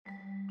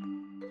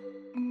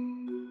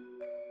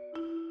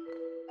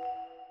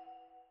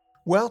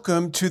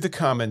Welcome to The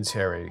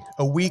Commentary,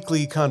 a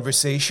weekly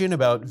conversation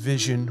about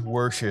vision,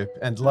 worship,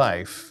 and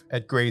life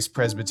at Grace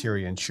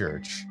Presbyterian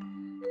Church.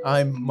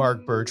 I'm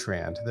Mark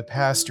Bertrand, the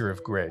pastor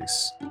of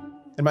Grace,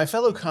 and my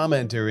fellow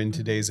commenter in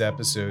today's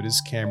episode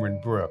is Cameron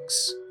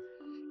Brooks.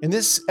 In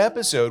this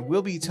episode,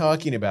 we'll be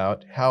talking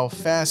about how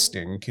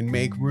fasting can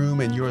make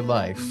room in your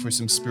life for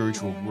some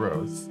spiritual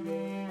growth,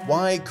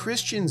 why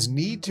Christians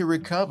need to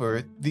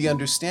recover the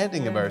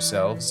understanding of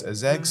ourselves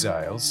as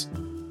exiles,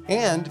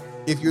 and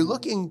if you're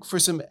looking for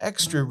some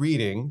extra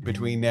reading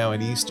between now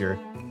and Easter,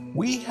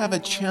 we have a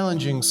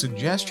challenging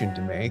suggestion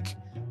to make: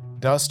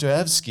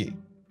 Dostoevsky.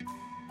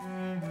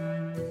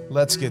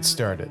 Let's get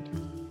started.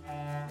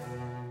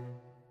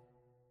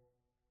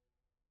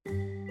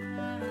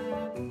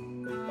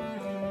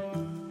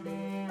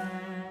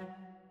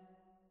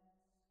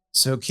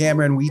 So,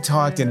 Cameron, we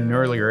talked in an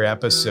earlier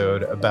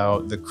episode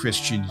about the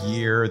Christian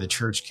year, the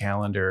church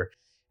calendar,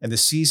 and the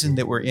season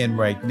that we're in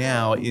right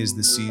now is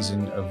the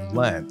season of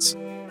Lent.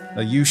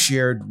 You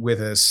shared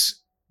with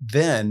us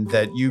then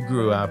that you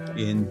grew up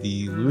in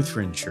the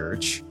Lutheran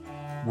Church,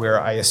 where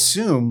I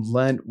assume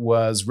Lent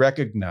was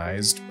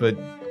recognized, but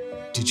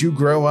did you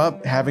grow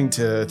up having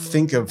to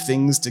think of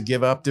things to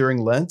give up during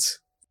Lent?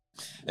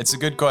 It's a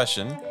good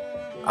question.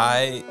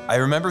 I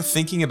remember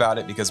thinking about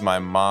it because my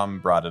mom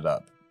brought it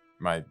up.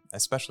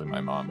 Especially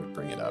my mom would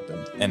bring it up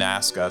and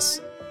ask us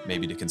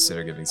maybe to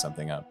consider giving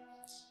something up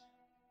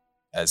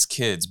as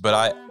kids,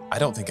 but I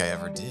don't think I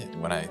ever did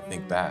when I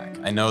think back.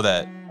 I know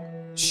that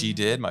she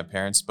did, my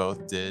parents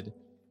both did,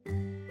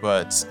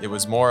 but it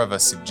was more of a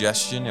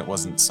suggestion. It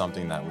wasn't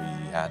something that we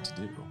had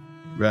to do.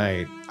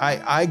 Right.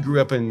 I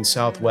grew up in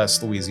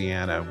Southwest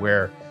Louisiana,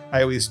 where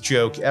I always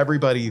joke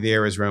everybody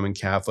there is Roman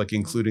Catholic,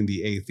 including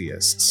the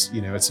atheists.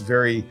 You know, it's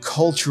very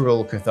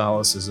cultural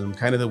Catholicism,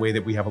 kind of the way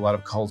that we have a lot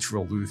of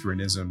cultural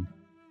Lutheranism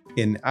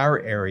in our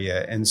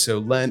area. And so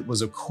Lent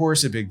was, of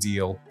course, a big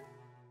deal.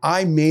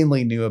 I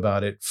mainly knew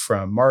about it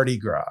from Mardi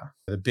Gras,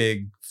 the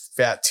big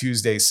Fat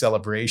Tuesday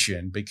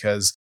celebration,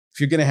 because if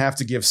you're going to have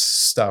to give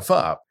stuff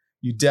up,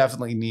 you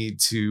definitely need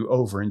to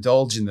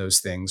overindulge in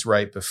those things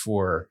right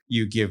before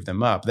you give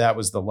them up. That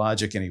was the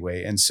logic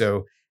anyway. And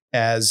so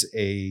as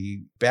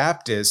a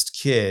Baptist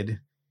kid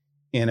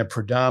in a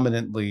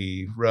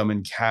predominantly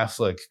Roman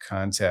Catholic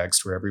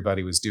context where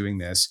everybody was doing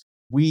this,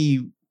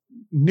 we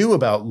knew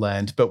about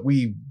Lent, but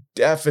we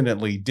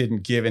definitely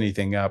didn't give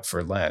anything up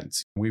for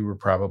Lent. We were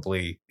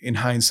probably, in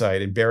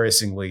hindsight,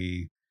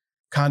 embarrassingly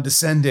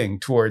condescending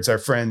towards our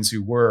friends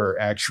who were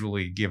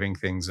actually giving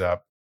things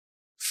up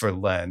for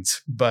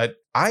Lent. But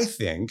I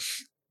think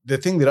the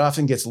thing that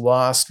often gets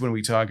lost when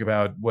we talk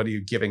about what are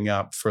you giving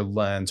up for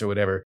Lent or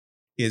whatever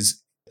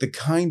is the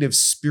kind of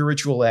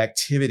spiritual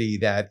activity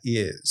that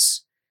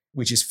is,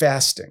 which is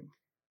fasting.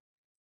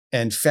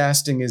 And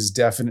fasting is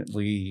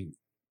definitely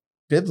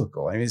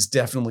biblical. I mean, it's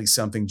definitely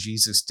something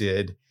Jesus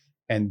did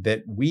and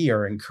that we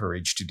are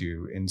encouraged to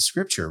do in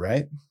Scripture,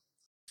 right?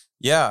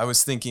 Yeah, I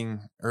was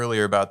thinking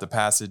earlier about the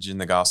passage in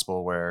the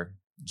gospel where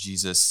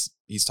Jesus,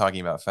 he's talking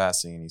about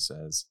fasting and he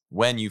says,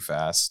 when you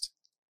fast,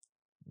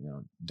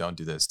 don't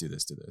do this, do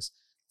this, do this.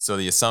 So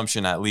the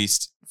assumption, at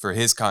least for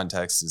his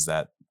context, is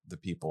that the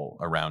people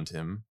around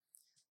him,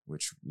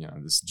 which,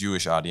 this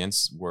Jewish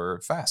audience,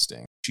 were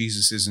fasting.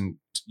 Jesus isn't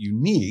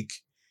unique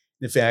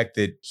in the fact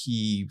that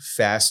he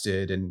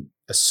fasted and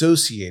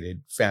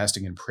associated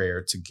fasting and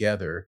prayer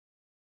together.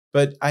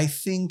 But I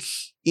think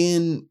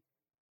in,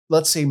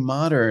 let's say,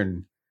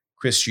 modern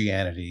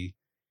Christianity,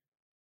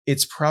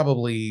 it's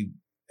probably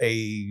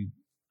a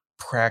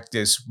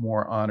practice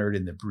more honored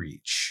in the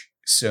breach,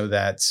 so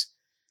that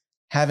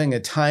having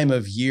a time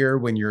of year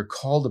when you're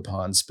called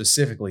upon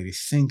specifically to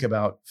think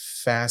about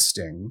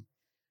fasting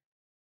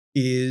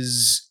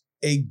is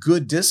a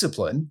good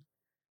discipline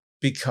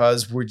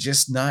because we're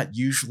just not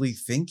usually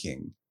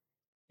thinking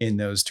in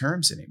those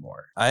terms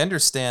anymore. I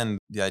understand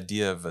the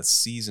idea of a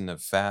season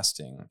of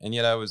fasting, and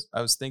yet I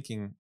was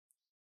thinking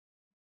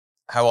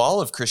how all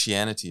of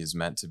Christianity is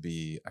meant to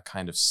be a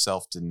kind of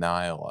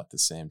self-denial at the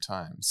same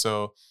time.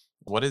 So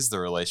what is the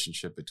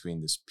relationship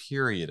between this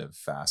period of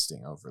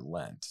fasting over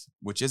Lent,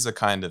 which is a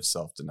kind of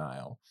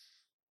self-denial,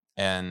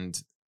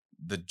 and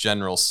the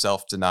general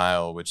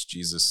self-denial which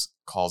Jesus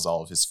calls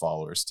all of his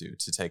followers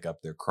to take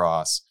up their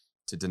cross,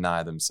 to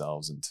deny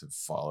themselves and to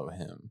follow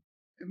him?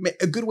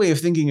 A good way of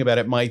thinking about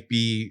it might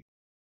be,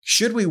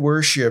 should we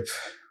worship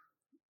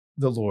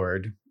the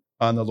Lord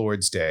on the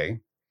Lord's Day,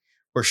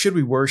 or should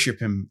we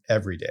worship him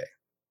every day?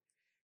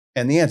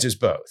 And the answer is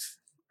both,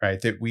 right?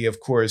 That we,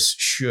 of course,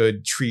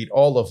 should treat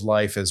all of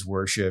life as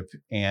worship,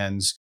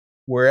 and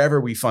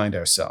wherever we find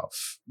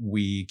ourselves,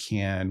 we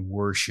can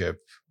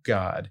worship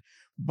God.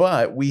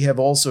 But we have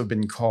also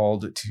been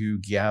called to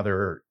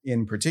gather,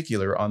 in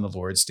particular on the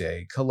Lord's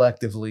Day,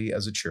 collectively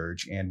as a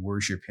church and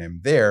worship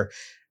him there.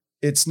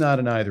 It's not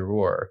an either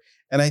or.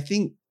 And I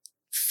think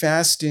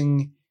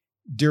fasting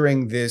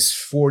during this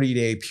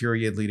 40-day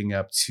period leading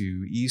up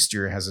to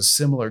Easter has a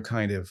similar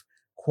kind of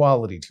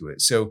quality to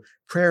it. So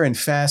prayer and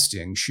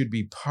fasting should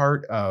be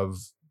part of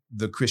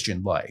the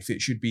Christian life.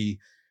 It should be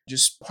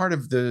just part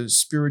of the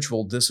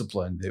spiritual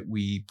discipline that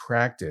we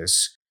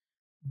practice.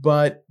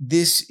 But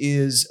this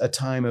is a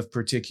time of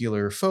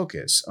particular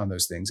focus on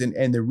those things.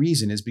 And the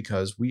reason is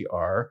because we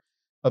are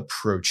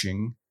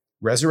approaching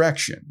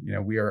resurrection.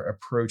 We are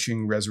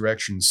approaching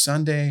Resurrection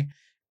Sunday.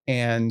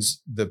 And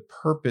the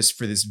purpose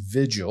for this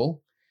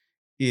vigil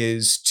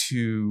is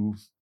to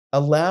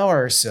allow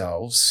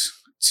ourselves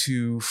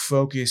to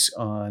focus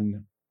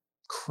on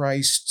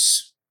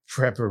Christ's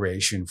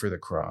preparation for the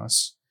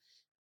cross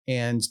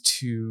and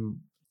to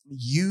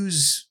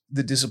use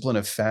the discipline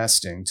of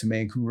fasting to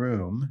make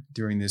room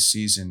during this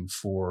season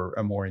for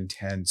a more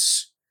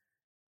intense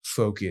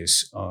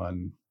focus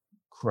on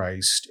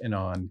Christ and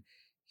on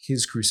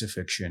his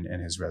crucifixion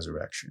and his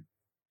resurrection.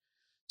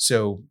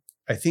 So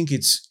I think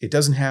it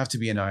doesn't have to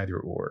be an either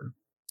or.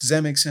 Does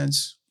that make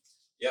sense?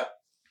 Yeah,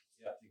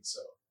 I think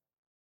so.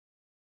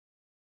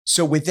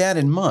 So with that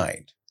in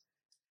mind,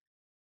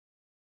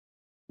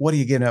 what are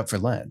you getting up for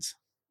Lent?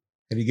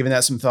 Have you given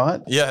that some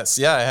thought? Yes,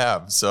 yeah, I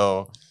have.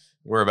 So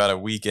we're about a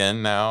week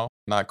in now,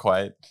 not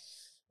quite.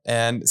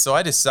 And so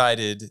I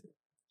decided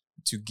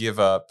to give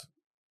up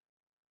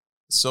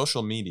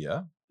social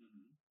media,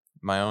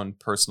 my own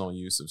personal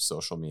use of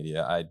social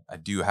media. I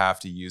do have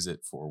to use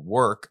it for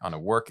work on a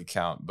work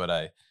account, but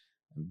I'm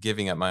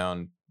giving up my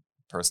own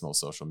personal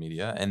social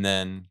media, and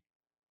then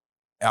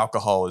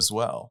alcohol as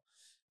well.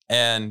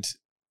 And,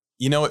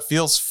 it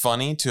feels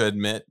funny to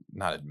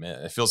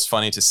it feels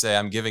funny to say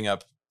I'm giving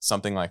up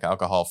something like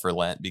alcohol for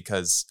Lent,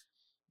 because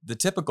the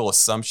typical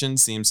assumption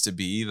seems to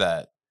be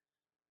that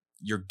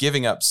you're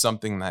giving up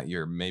something that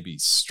you're maybe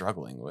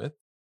struggling with,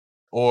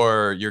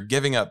 or you're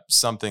giving up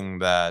something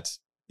that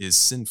is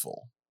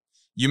sinful.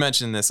 You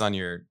mentioned this on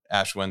your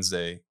Ash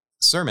Wednesday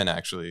sermon,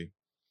 actually.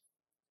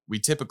 We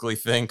typically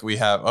think we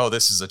have,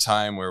 this is a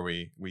time where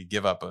we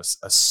give up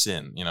a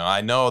sin. I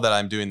know that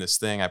I'm doing this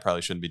thing, I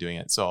probably shouldn't be doing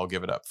it, so I'll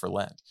give it up for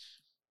Lent.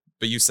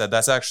 But you said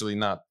that's actually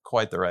not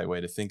quite the right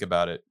way to think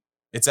about it.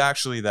 It's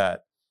actually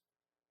that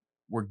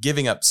we're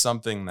giving up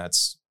something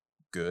that's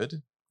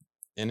good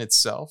in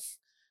itself,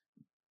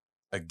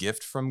 a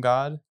gift from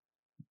God,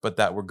 but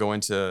that we're going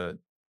to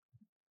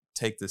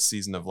take this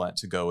season of Lent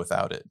to go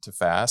without it, to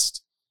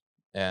fast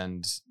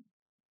and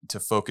to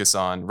focus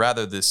on,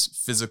 rather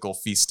this physical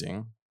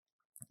feasting,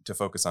 to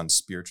focus on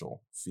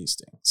spiritual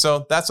feasting.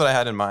 So that's what I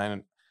had in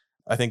mind.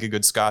 I think a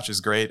good scotch is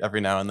great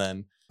every now and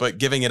then, but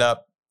giving it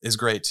up is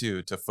great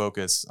too, to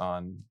focus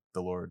on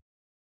the Lord.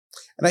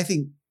 And I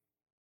think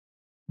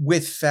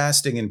with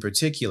fasting in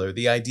particular,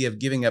 the idea of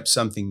giving up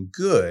something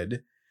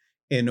good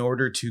in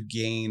order to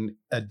gain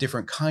a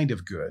different kind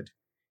of good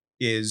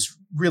is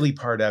really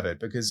part of it.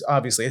 Because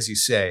obviously, as you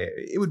say,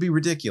 it would be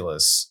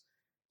ridiculous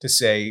to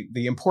say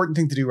the important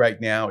thing to do right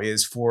now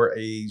is for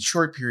a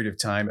short period of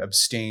time,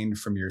 abstain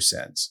from your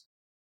sins.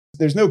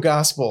 There's no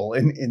gospel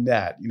in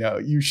that.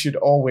 You should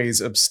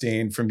always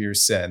abstain from your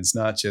sins,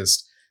 not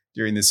just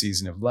during the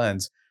season of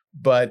Lent.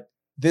 But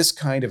this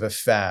kind of a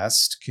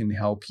fast can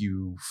help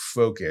you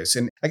focus.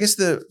 And I guess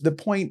the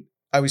point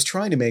I was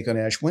trying to make on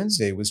Ash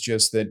Wednesday was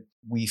just that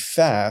we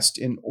fast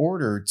in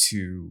order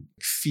to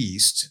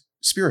feast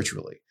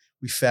spiritually.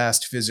 We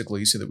fast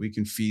physically so that we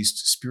can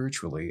feast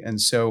spiritually.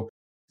 And so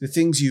the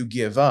things you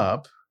give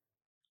up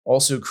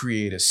also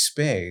create a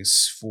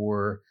space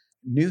for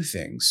new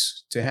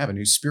things to have,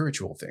 new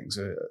spiritual things,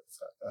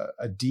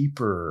 a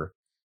deeper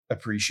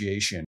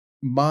appreciation.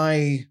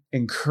 My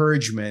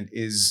encouragement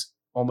is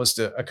almost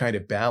a kind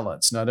of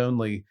balance, not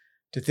only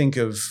to think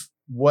of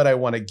what I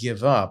want to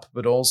give up,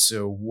 but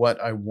also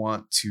what I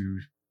want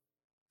to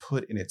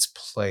put in its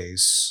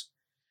place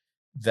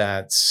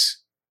that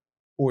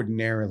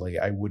ordinarily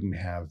I wouldn't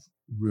have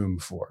room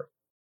for.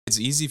 It's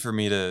easy for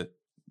me to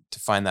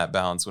find that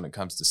balance when it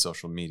comes to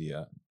social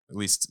media. At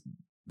least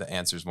the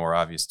answer is more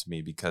obvious to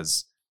me,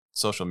 because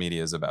social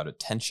media is about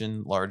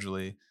attention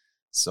largely.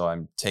 So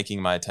I'm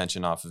taking my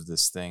attention off of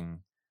this thing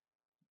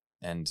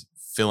and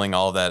filling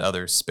all that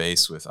other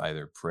space with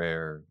either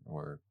prayer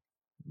or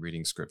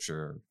reading scripture,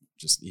 or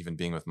just even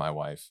being with my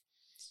wife.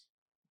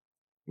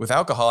 With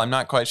alcohol, I'm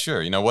not quite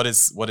sure. What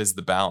is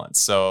the balance?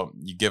 So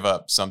you give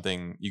up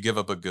something, you give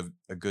up a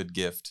good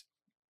gift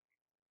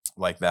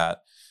like that.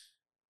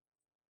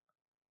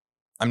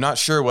 I'm not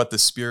sure what the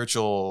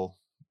spiritual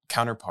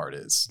counterpart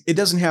is. It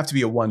doesn't have to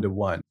be a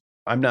one-to-one.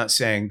 I'm not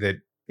saying that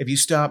if you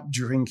stop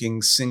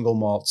drinking single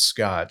malt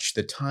scotch,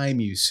 the time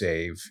you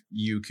save,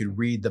 you could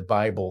read the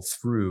Bible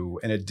through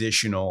an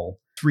additional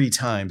 3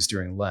 times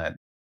during Lent.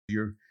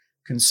 Your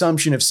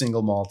consumption of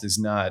single malt is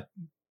not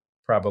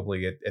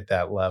probably at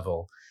that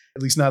level,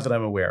 at least not that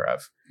I'm aware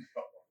of.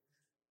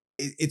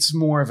 It's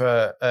more of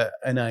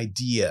an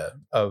idea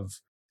of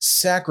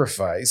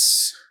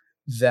sacrifice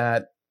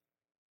that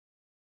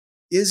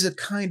is a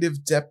kind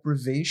of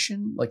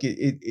deprivation. Like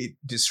it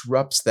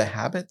disrupts the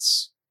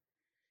habits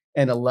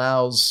and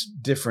allows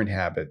different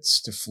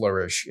habits to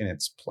flourish in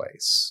its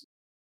place.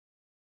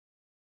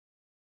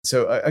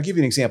 So I'll give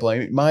you an example.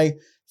 My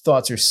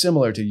thoughts are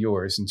similar to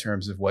yours in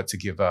terms of what to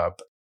give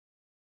up.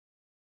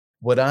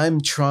 What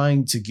I'm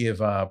trying to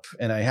give up,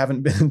 and I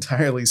haven't been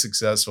entirely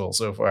successful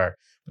so far,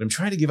 but I'm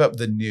trying to give up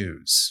the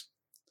news.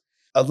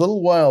 A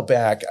little while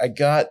back, I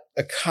got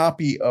a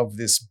copy of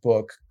this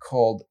book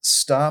called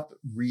Stop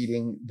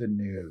Reading the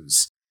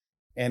News.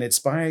 And it's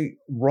by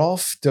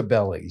Rolf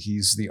Dobelli.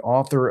 He's the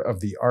author of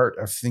The Art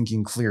of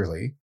Thinking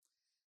Clearly.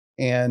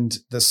 And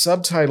the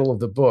subtitle of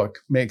the book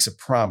makes a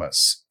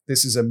promise.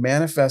 This is a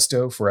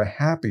manifesto for a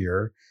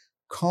happier,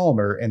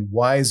 calmer, and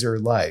wiser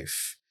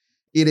life.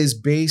 It is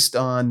based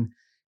on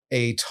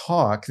a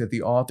talk that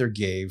the author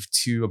gave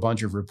to a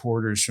bunch of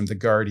reporters from The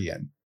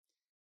Guardian.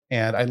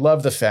 And I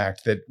love the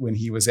fact that when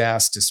he was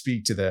asked to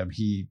speak to them,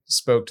 he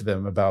spoke to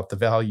them about the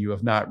value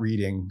of not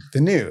reading the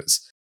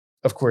news.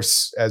 Of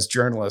course, as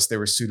journalists, they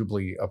were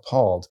suitably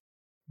appalled.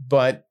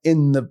 But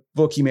in the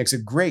book, he makes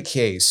a great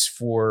case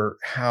for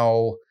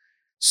how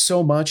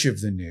so much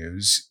of the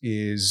news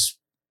is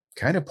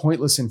kind of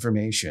pointless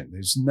information.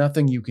 There's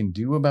nothing you can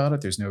do about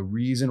it. There's no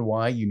reason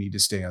why you need to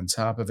stay on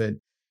top of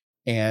it.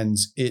 And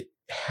it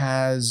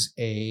has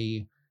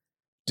a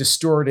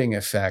distorting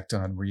effect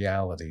on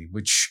reality,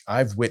 which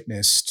I've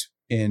witnessed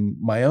in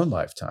my own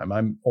lifetime.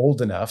 I'm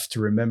old enough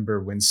to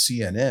remember when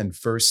CNN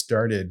first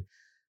started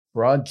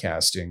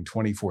broadcasting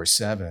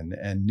 24/7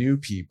 and knew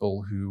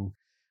people who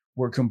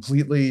were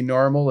completely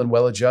normal and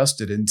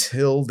well-adjusted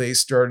until they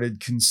started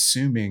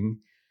consuming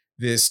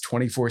this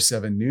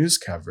 24/7 news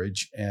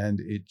coverage, and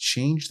it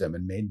changed them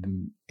and made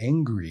them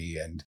angry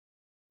and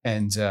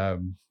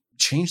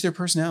changed their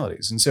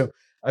personalities. And so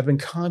I've been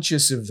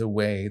conscious of the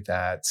way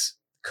that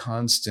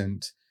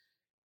constant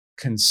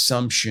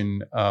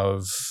consumption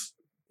of,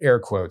 air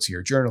quotes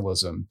here,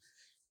 journalism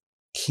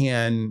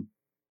can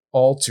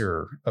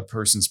alter a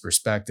person's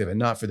perspective, and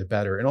not for the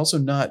better, and also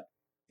not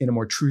in a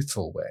more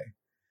truthful way,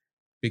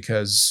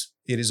 because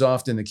it is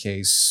often the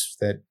case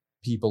that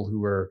people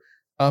who are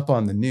up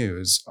on the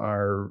news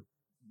are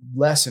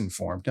less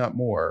informed, not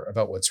more,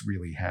 about what's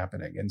really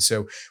happening. And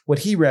so what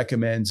he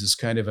recommends is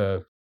kind of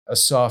a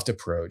soft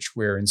approach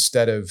where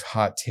instead of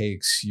hot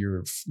takes,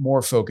 you're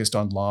more focused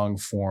on long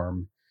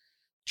form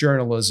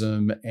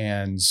journalism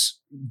and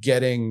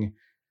getting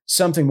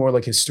something more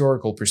like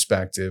historical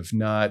perspective,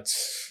 not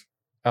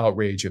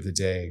outrage of the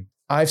day.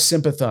 I've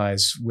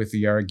sympathized with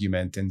the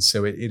argument. And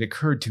so it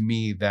occurred to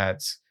me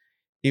that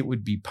it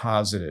would be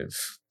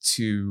positive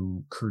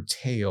to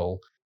curtail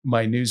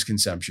my news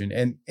consumption.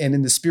 And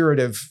in the spirit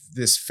of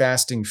this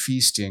fasting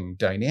feasting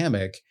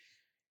dynamic,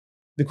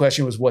 the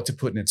question was what to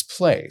put in its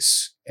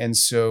place. And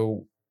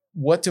so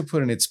what to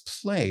put in its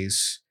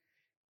place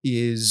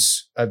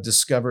is, I've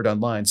discovered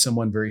online,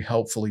 someone very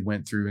helpfully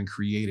went through and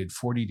created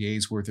 40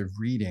 days worth of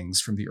readings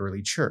from the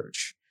early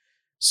church.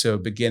 So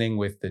beginning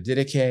with the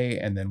Didache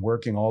and then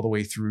working all the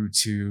way through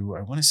to,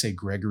 I want to say,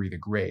 Gregory the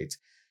Great.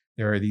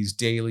 There are these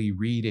daily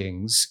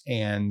readings,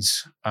 and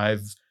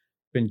I've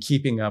been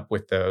keeping up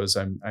with those.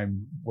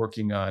 I'm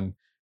working on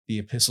the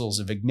epistles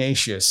of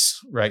Ignatius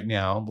right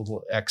now,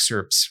 little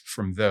excerpts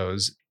from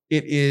those.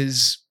 It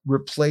is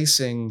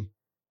replacing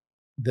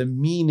the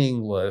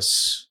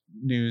meaningless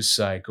news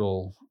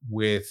cycle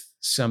with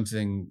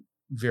something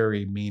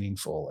very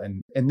meaningful.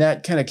 And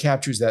that kind of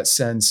captures that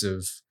sense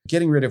of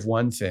getting rid of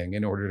one thing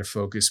in order to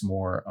focus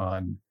more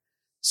on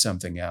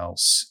something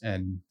else.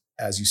 And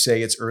as you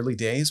say, it's early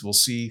days. We'll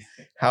see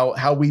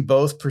how we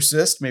both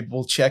persist. Maybe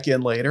we'll check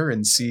in later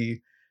and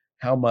see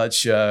how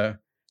much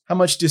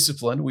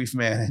discipline we've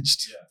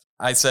managed. Yeah.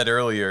 I said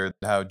earlier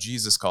how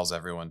Jesus calls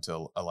everyone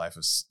to a life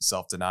of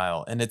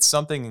self-denial. And it's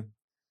something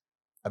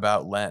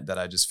about Lent that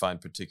I just find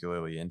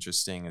particularly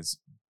interesting, is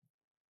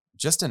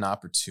just an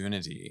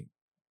opportunity.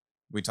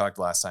 We talked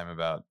last time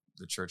about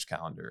the church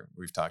calendar.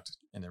 We've talked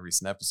in a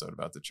recent episode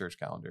about the church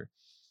calendar,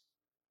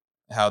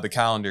 how the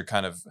calendar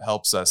kind of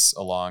helps us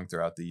along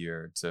throughout the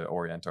year to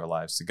orient our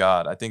lives to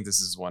God. I think this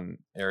is one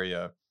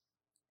area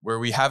where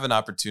we have an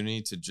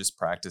opportunity to just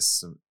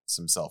practice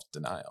some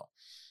self-denial,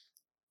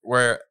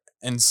 where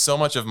in so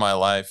much of my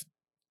life,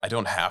 I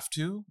don't have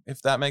to,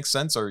 if that makes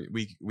sense, or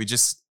we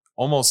just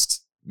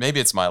almost, maybe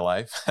it's my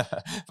life,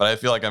 but I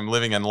feel like I'm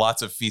living in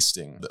lots of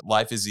feasting.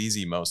 Life is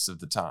easy most of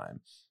the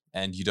time,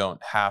 and you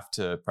don't have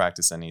to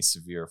practice any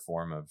severe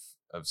form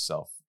of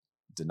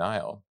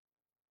self-denial.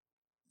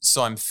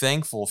 So I'm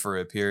thankful for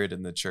a period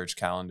in the church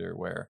calendar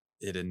where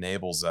it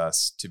enables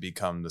us to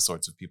become the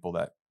sorts of people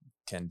that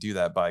can do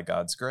that by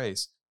God's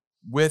grace,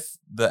 with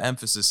the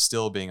emphasis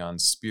still being on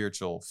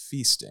spiritual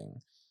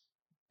feasting.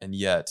 And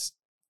yet,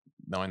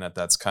 knowing that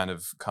that's kind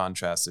of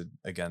contrasted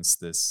against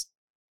this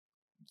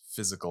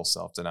physical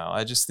self-denial,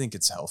 I just think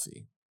it's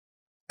healthy.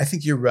 I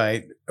think you're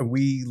right.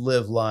 We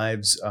live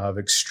lives of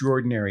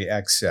extraordinary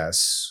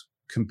excess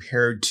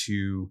compared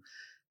to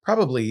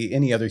probably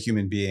any other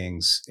human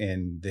beings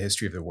in the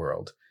history of the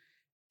world.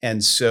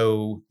 And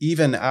so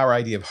even our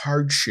idea of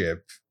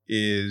hardship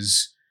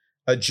is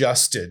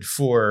adjusted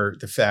for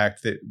the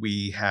fact that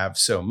we have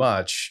so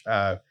much.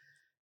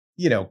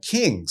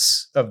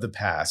 Kings of the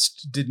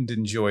past didn't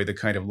enjoy the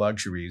kind of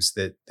luxuries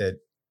that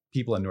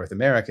people in North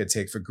America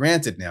take for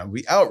granted now.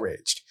 We'd be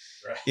outraged.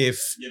 Right.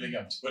 If giving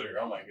up Twitter,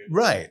 oh my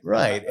goodness.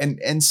 Right.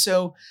 And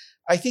so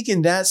I think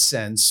in that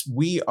sense,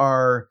 we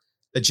are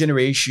a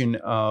generation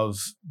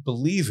of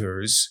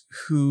believers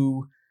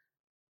who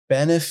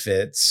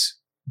benefits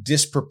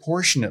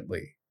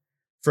disproportionately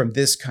from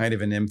this kind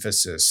of an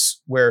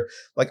emphasis, where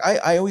like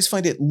I always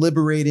find it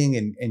liberating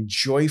and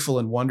joyful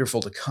and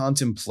wonderful to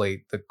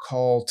contemplate the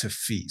call to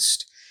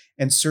feast.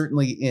 And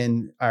certainly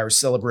in our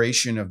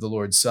celebration of the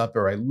Lord's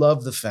Supper, I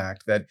love the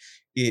fact that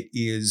it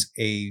is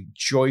a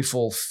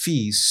joyful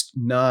feast,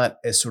 not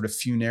a sort of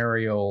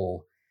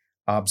funereal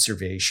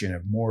observation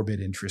of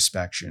morbid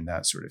introspection,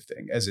 that sort of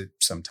thing, as it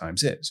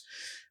sometimes is.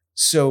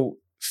 So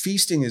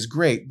feasting is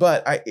great,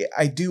 but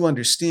I do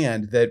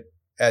understand that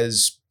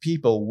as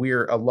people,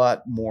 we're a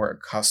lot more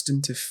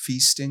accustomed to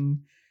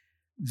feasting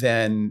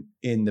than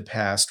in the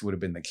past would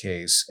have been the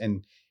case.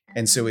 And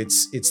so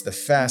it's the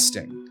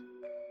fasting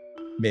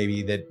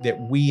maybe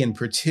that we in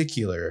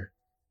particular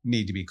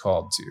need to be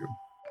called to.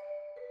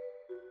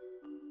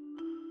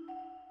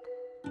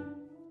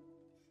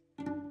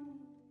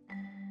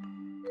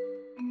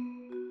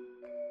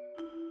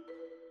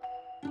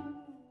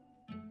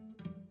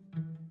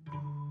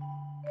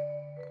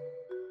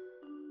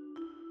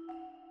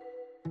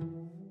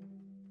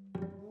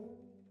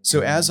 So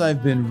as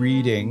I've been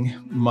reading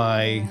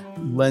my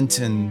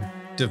Lenten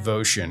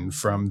devotion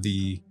from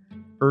the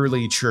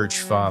early church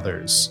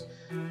fathers,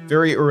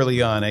 very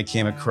early on I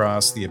came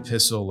across the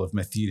Epistle of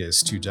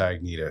Methodius to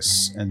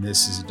Diognetus, and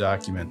this is a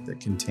document that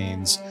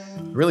contains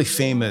a really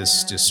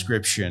famous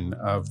description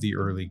of the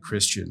early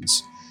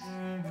Christians.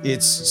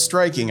 It's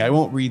striking. I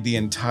won't read the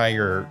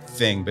entire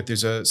thing, but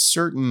there's a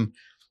certain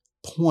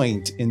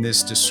point in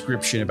this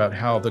description about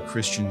how the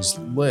Christians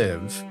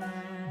live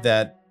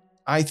that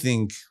I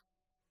think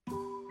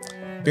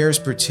bears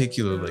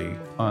particularly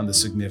on the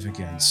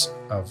significance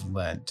of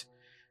Lent.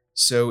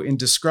 So in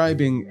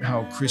describing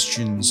how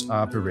Christians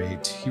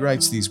operate, he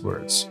writes these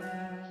words: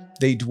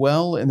 "They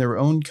dwell in their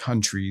own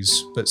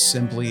countries, but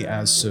simply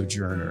as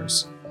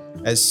sojourners.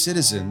 As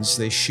citizens,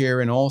 they share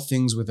in all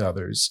things with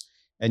others,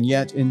 and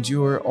yet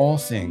endure all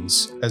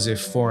things as if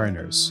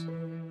foreigners.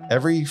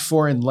 Every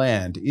foreign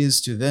land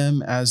is to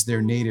them as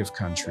their native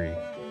country,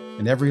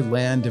 and every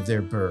land of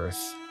their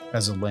birth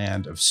as a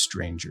land of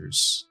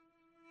strangers."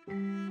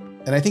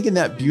 And I think in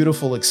that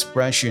beautiful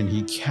expression,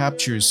 he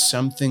captures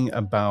something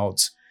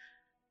about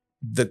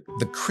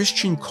the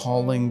Christian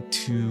calling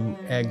to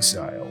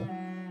exile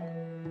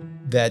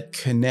that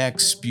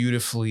connects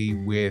beautifully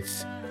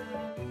with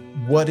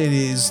what it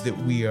is that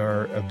we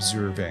are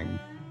observing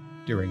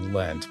during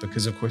Lent.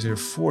 Because, of course, there are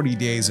 40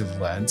 days of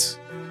Lent,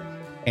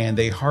 and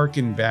they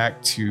hearken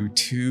back to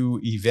two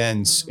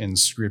events in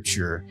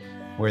Scripture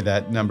where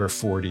that number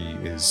 40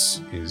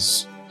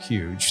 is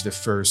huge. The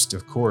first,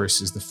 of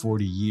course, is the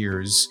 40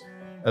 years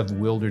of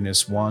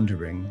wilderness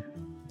wandering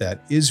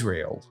that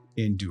Israel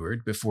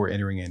endured before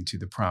entering into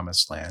the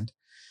promised land.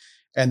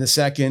 And the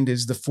second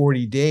is the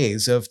 40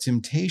 days of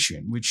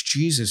temptation, which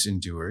Jesus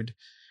endured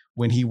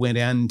when he went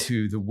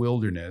into the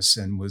wilderness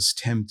and was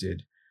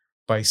tempted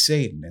by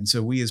Satan. And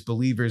so we as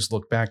believers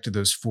look back to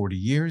those 40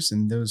 years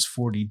and those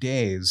 40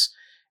 days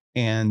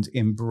and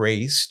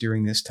embrace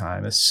during this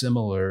time a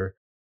similar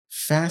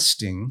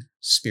fasting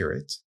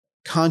spirit,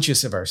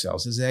 conscious of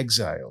ourselves as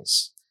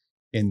exiles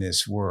in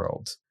this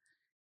world.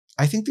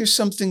 I think there's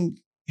something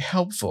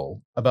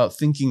helpful about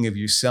thinking of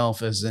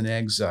yourself as an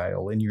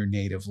exile in your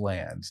native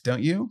land,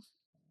 don't you?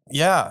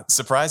 Yeah,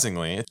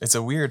 surprisingly, it's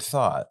a weird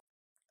thought.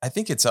 I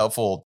think it's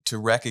helpful to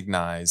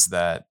recognize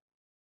that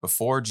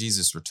before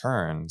Jesus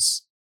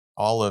returns,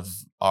 all of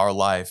our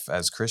life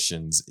as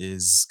Christians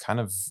is kind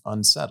of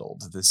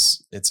unsettled.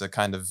 It's a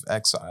kind of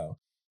exile.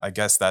 I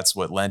guess that's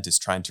what Lent is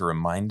trying to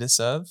remind us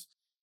of.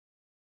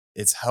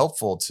 It's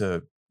helpful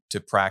to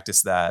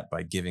practice that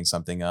by giving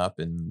something up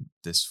in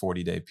this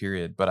 40-day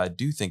period. But I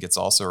do think it's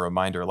also a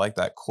reminder, like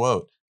that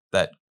quote,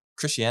 that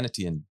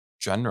Christianity in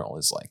general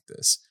is like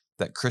this,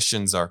 that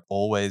Christians are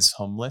always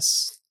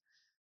homeless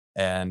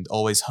and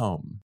always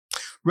home.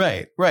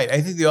 Right.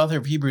 I think the author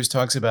of Hebrews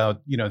talks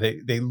about,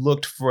 they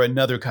looked for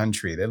another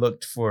country. They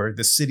looked for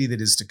the city that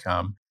is to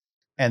come.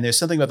 And there's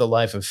something about the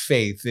life of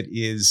faith that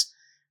is,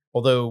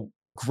 although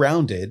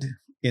grounded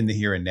in the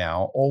here and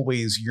now,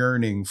 always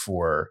yearning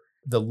for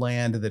the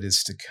land that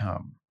is to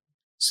come,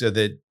 so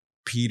that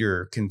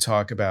Peter can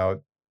talk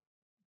about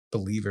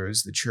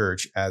believers, the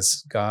church,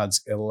 as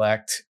God's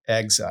elect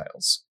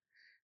exiles.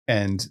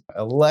 And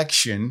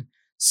election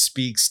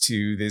speaks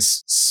to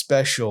this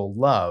special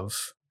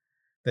love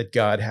that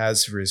God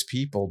has for his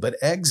people, but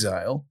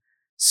exile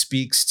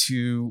speaks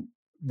to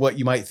what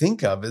you might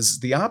think of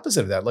as the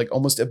opposite of that, like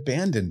almost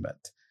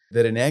abandonment,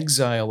 that an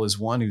exile is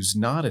one who's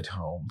not at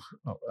home,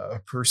 a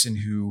person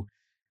who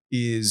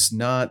is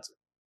not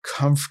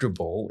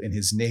comfortable in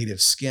his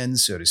native skin,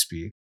 so to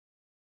speak,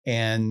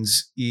 and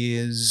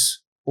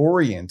is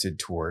oriented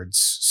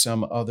towards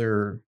some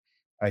other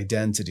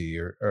identity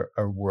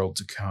or world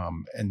to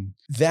come. And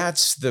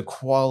that's the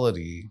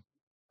quality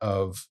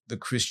of the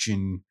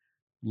Christian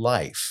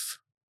life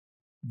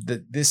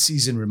that this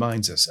season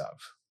reminds us of.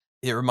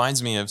 It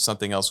reminds me of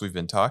something else we've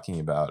been talking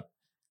about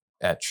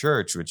at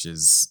church, which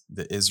is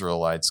the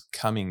Israelites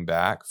coming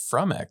back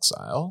from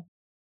exile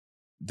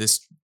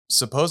this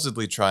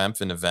supposedly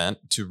triumphant event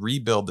to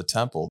rebuild the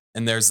temple.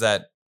 And there's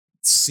that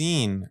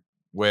scene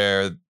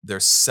where they're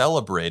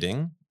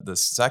celebrating the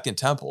second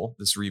temple,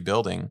 this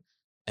rebuilding.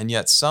 And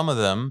yet some of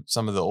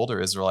the older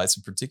Israelites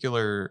in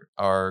particular,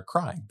 are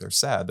crying. They're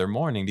sad. They're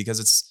mourning because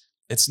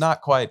it's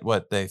not quite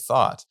what they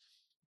thought.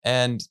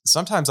 And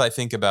sometimes I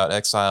think about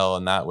exile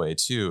in that way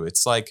too.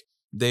 It's like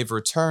they've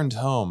returned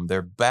home.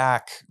 They're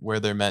back where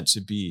they're meant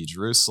to be.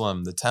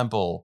 Jerusalem, the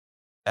temple,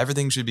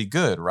 everything should be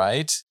good,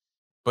 right?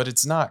 But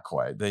it's not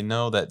quite. They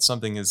know that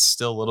something is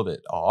still a little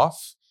bit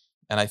off.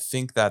 And I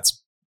think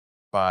that's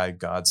by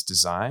God's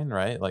design,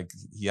 right? Like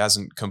he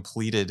hasn't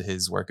completed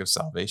his work of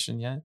salvation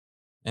yet.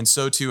 And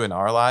so too in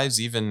our lives,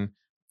 even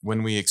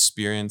when we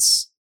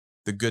experience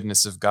the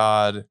goodness of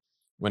God,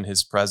 when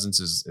his presence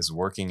is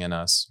working in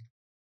us,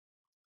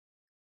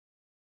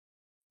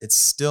 it's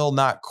still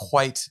not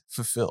quite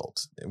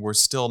fulfilled. We're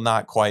still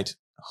not quite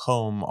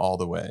home all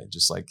the way.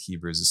 Just like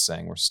Hebrews is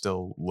saying, we're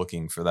still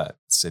looking for that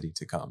city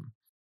to come.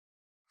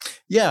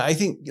 Yeah, I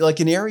think like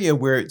an area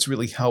where it's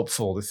really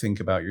helpful to think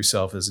about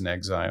yourself as an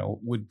exile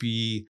would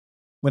be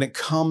when it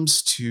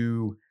comes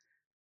to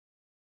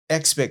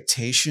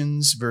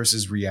expectations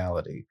versus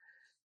reality.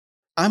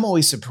 I'm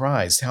always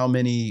surprised how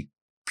many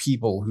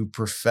people who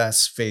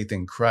profess faith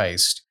in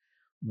Christ,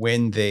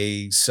 when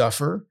they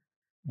suffer,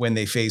 when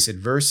they face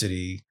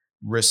adversity,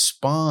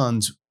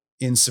 respond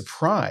in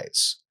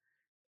surprise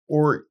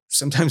or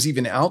sometimes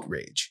even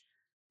outrage.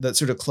 That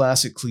sort of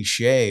classic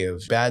cliche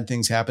of bad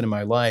things happen in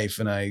my life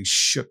and I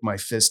shook my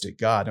fist at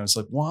God. And I was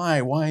like,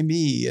 why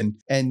me?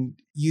 And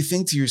you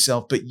think to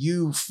yourself, but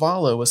you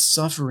follow a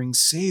suffering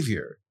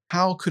Savior.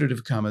 How could it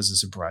have come as a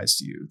surprise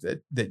to you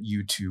that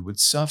you too would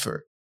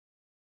suffer?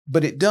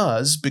 But it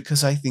does,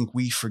 because I think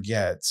we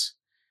forget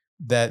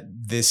that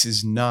this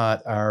is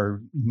not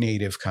our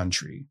native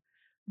country,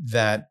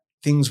 that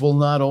things will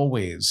not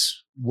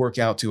always work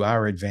out to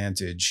our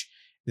advantage,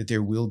 that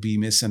there will be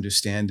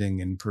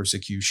misunderstanding and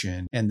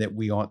persecution, and that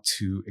we ought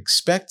to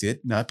expect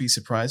it, not be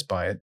surprised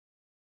by it,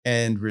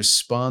 and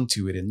respond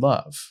to it in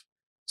love,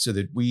 so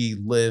that we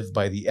live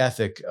by the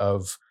ethic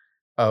of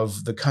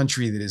the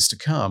country that is to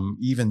come,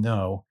 even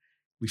though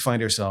we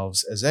find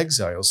ourselves as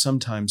exiles,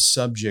 sometimes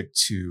subject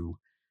to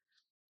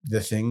the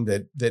thing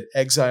that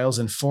exiles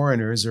and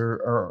foreigners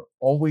are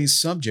always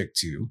subject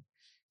to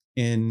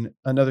in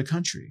another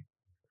country.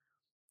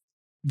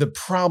 The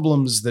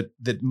problems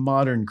that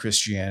modern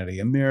Christianity,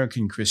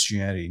 American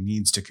Christianity,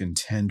 needs to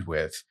contend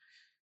with,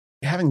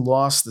 having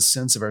lost the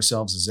sense of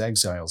ourselves as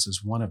exiles,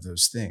 is one of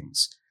those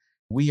things.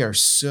 We are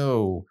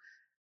so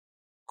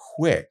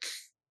quick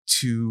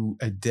to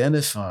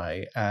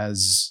identify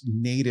as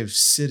native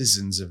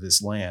citizens of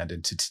this land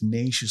and to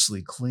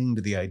tenaciously cling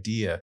to the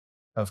idea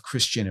of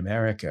Christian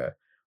America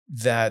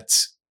that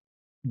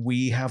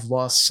we have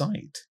lost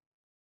sight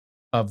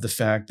of the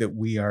fact that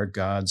we are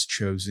God's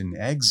chosen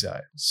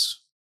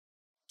exiles.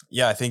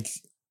 Yeah, I think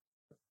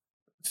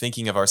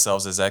thinking of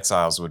ourselves as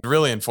exiles would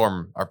really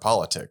inform our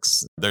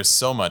politics. There's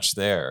so much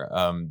there,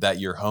 that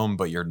you're home,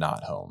 but you're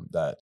not home.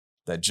 That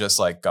just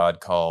like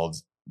God called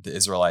the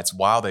Israelites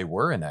while they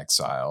were in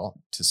exile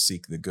to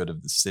seek the good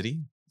of the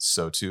city,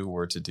 so too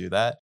we're to do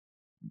that.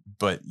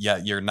 But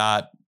yet you're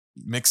not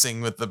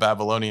mixing with the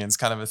Babylonians,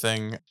 kind of a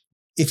thing.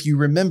 If you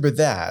remember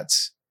that,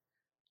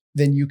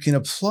 then you can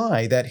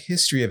apply that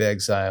history of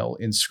exile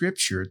in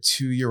Scripture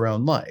to your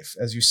own life.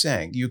 As you're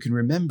saying, you can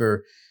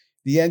remember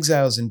the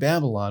exiles in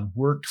Babylon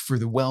worked for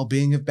the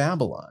well-being of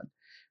Babylon.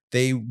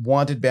 They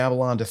wanted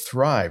Babylon to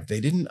thrive. They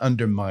didn't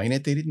undermine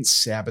it. They didn't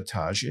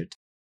sabotage it.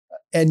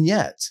 And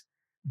yet,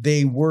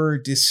 they were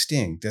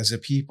distinct as a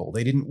people.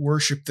 They didn't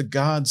worship the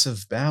gods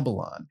of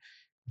Babylon.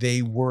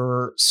 They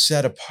were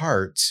set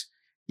apart,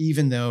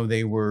 even though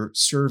they were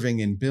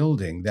serving and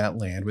building that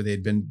land where they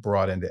had been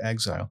brought into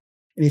exile.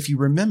 And if you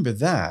remember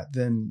that,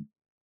 then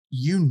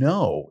you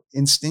know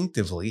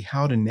instinctively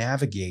how to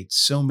navigate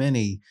so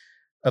many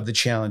of the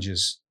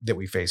challenges that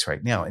we face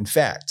right now. In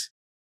fact,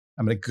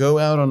 I'm going to go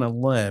out on a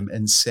limb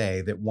and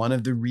say that one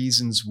of the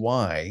reasons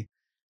why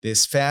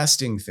this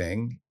fasting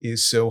thing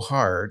is so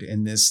hard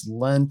and this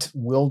Lent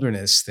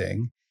wilderness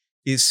thing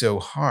is so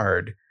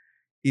hard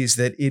is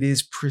that it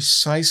is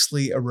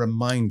precisely a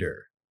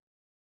reminder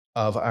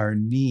of our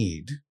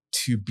need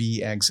to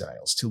be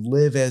exiles, to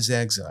live as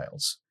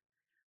exiles,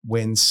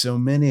 when so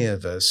many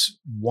of us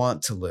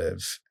want to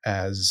live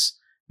as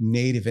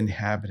native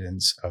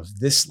inhabitants of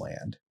this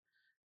land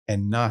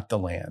and not the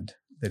land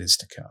that is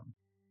to come.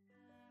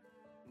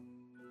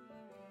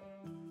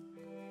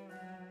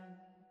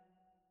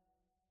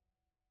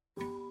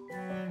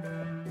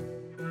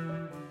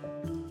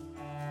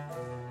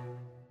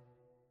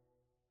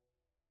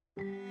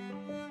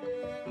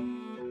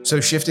 So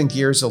shifting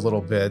gears a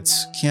little bit,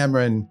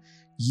 Cameron,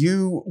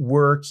 you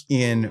work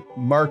in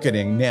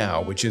marketing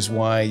now, which is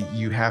why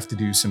you have to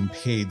do some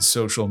paid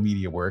social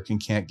media work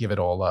and can't give it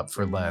all up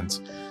for Lent.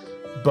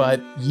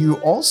 But you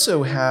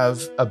also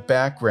have a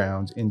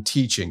background in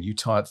teaching. You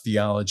taught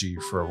theology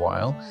for a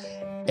while.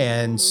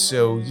 And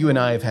so you and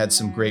I have had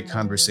some great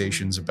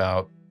conversations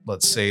about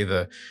let's say,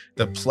 the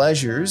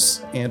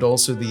pleasures and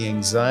also the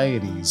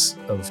anxieties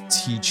of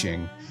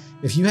teaching.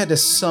 If you had to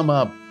sum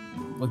up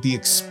like the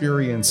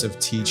experience of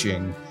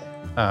teaching,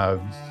 uh,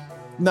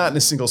 not in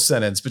a single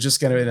sentence, but just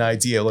kind of an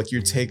idea, like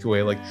your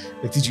takeaway, like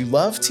did you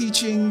love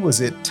teaching?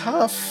 Was it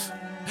tough?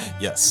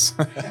 Yes.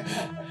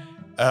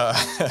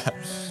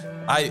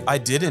 I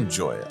did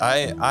enjoy it.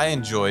 I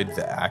enjoyed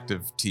the act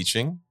of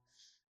teaching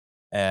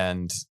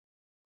and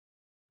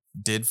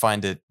did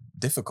find it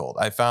difficult.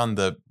 I found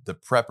the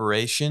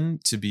preparation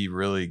to be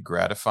really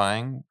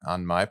gratifying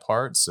on my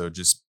part. So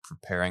just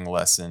preparing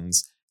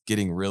lessons,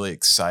 getting really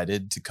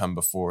excited to come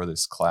before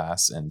this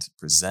class and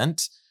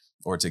present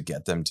or to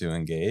get them to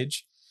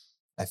engage.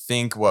 I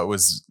think what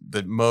was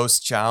the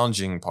most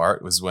challenging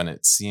part was when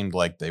it seemed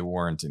like they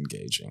weren't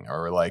engaging,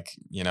 or like,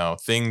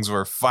 things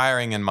were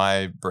firing in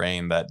my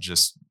brain that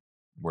just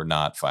were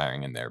not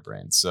firing in their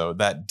brain. So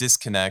that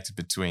disconnect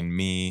between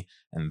me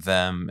and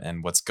them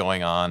and what's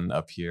going on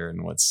up here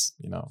and what's,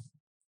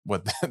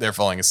 what they're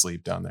falling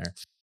asleep down there.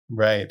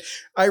 Right.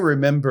 I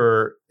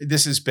remember,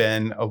 this has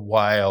been a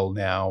while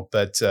now,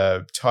 but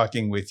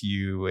talking with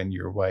you and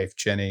your wife,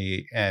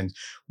 Jenny, and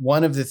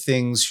one of the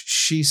things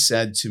she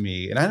said to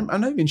me, and I'm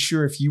not even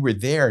sure if you were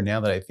there now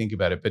that I think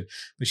about it, but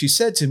she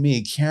said to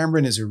me,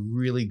 Cameron is a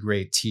really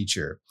great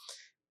teacher.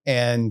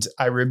 And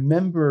I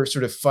remember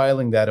sort of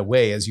filing that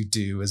away, as you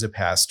do as a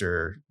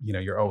pastor.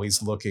 You're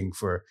always looking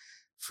for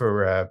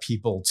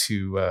people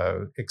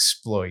to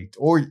exploit,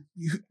 or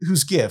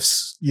whose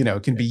gifts,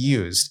 can be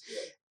used.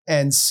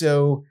 And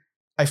so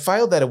I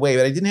filed that away,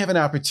 but I didn't have an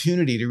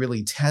opportunity to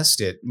really test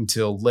it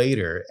until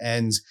later.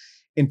 And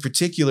in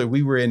particular,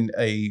 we were in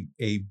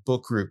a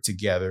book group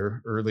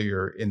together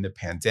earlier in the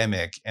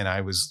pandemic, and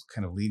I was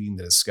kind of leading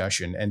the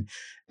discussion.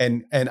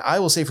 And I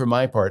will say, for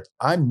my part,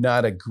 I'm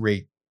not a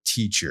great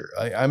teacher.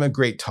 I'm a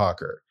great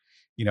talker.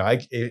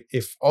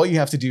 If all you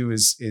have to do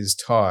is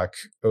talk,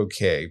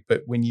 okay.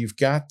 But when you've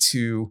got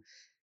to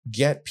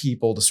get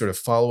people to sort of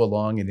follow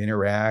along and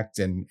interact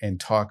and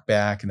talk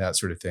back and that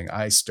sort of thing,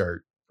 I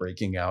start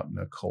breaking out in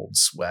a cold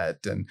sweat.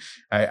 And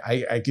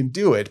I can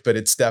do it, but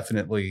it's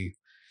definitely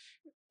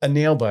a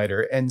nail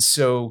biter. And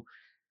so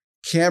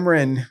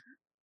Cameron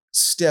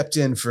stepped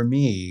in for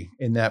me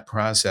in that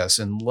process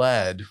and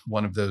led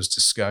one of those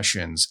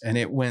discussions. And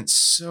it went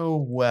so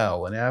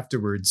well. And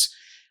afterwards,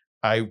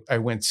 I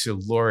went to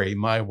Lori,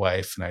 my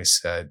wife, and I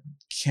said,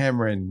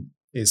 Cameron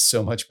is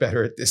so much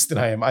better at this than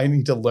I am. I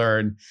need to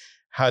learn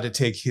how to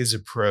take his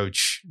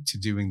approach to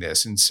doing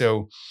this. And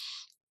so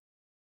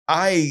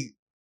I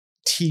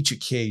teach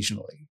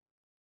occasionally.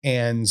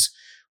 And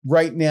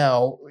right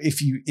now,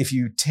 if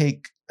you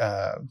take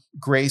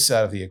grace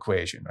out of the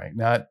equation, right?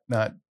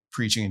 Not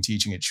preaching and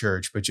teaching at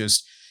church, but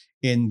just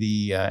in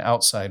the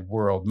outside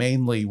world,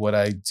 mainly what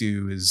I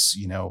do is,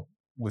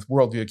 with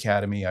Worldview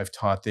Academy, I've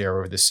taught there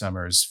over the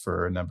summers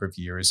for a number of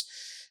years.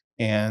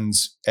 And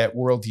at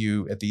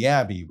Worldview at the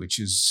Abbey, which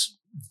is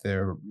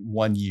their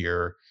 1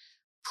 year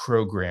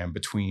program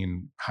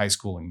between high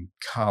school and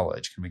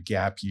college, kind of a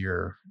gap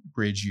year,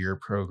 bridge year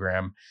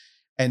program.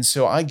 And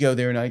so I go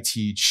there and I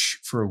teach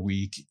for a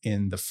week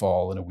in the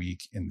fall and a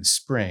week in the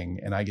spring,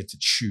 and I get to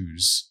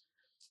choose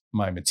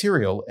my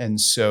material. And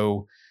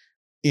so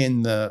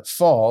in the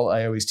fall,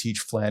 I always teach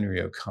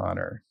Flannery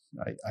O'Connor.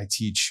 I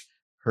teach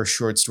her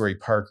short story,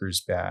 Parker's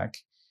Back.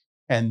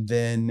 And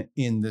then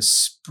in the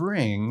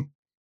spring,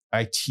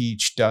 I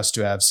teach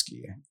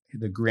Dostoevsky,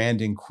 the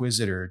Grand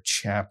Inquisitor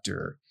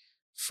chapter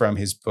from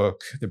his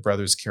book, The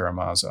Brothers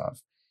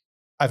Karamazov.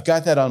 I've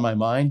got that on my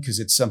mind because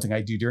it's something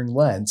I do during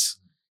Lent.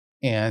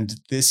 And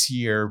this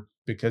year,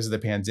 because of the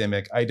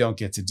pandemic, I don't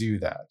get to do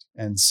that.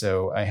 And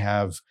so I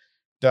have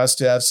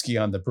Dostoevsky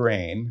on the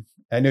brain.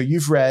 I know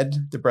you've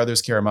read The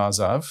Brothers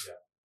Karamazov. Yeah.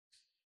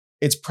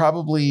 It's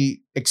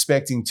probably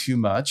expecting too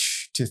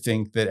much to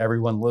think that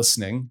everyone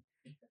listening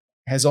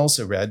has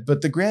also read,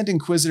 but the Grand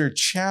Inquisitor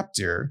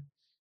chapter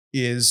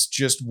is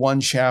just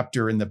one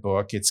chapter in the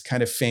book. It's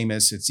kind of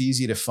famous. It's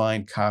easy to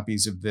find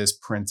copies of this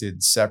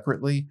printed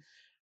separately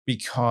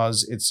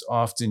because it's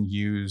often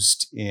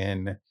used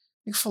in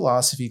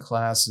philosophy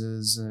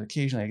classes,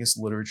 occasionally, I guess,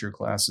 literature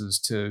classes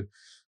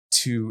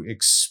to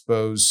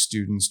expose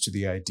students to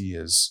the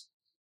ideas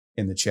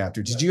in the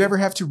chapter. Did you ever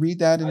have to read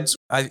that?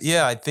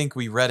 I think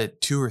we read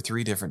it 2 or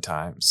 3 different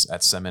times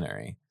at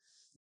seminary.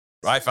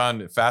 I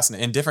found it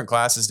fascinating in different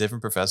classes,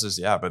 different professors.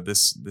 Yeah, but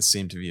this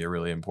seemed to be a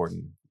really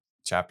important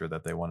chapter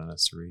that they wanted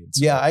us to read.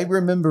 So. Yeah, I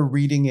remember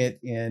reading it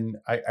in,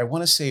 I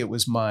want to say it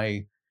was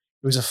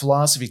a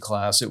philosophy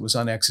class. It was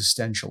on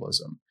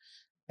existentialism.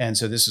 And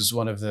so this is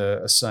one of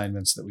the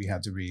assignments that we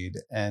had to read.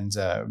 And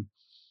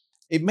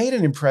it made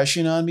an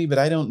impression on me, but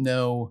I don't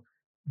know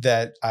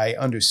that I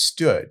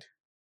understood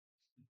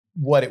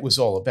what it was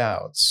all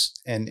about.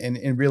 And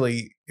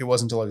really, it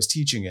wasn't until I was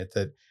teaching it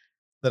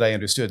that I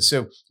understood.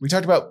 So we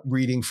talked about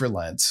reading for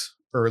Lent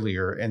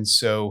earlier. And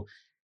so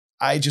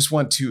I just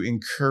want to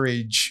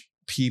encourage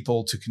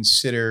people to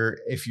consider,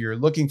 if you're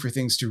looking for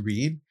things to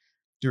read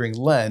during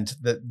Lent,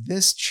 that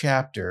this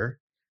chapter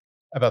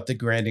about the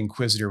Grand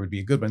Inquisitor would be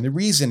a good one. The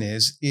reason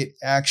is it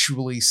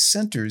actually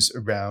centers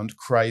around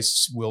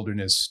Christ's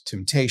wilderness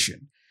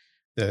temptation.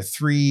 The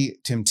three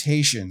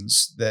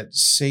temptations that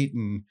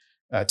Satan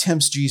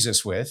tempts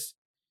Jesus with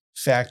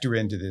factor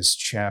into this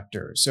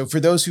chapter. So for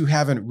those who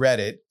haven't read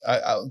it,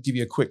 I'll give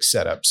you a quick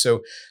setup.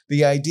 So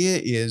the idea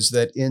is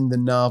that in the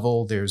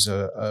novel, there's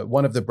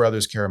one of the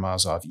brothers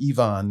Karamazov,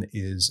 Ivan,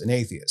 is an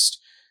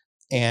atheist.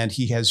 And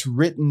he has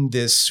written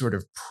this sort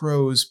of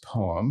prose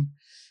poem.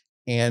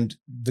 And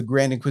the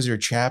Grand Inquisitor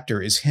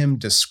chapter is him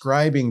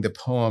describing the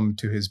poem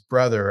to his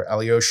brother,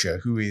 Alyosha,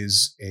 who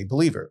is a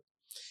believer.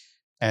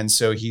 And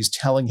so he's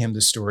telling him the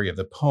story of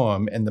the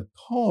poem. And the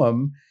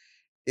poem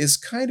is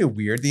kind of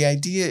weird. The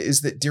idea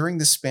is that during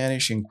the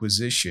Spanish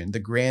Inquisition, the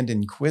Grand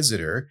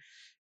Inquisitor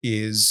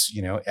is,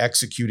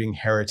 executing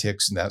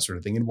heretics and that sort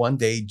of thing. And one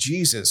day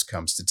Jesus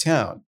comes to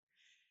town.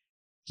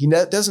 He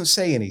doesn't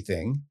say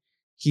anything.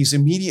 He's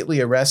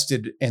immediately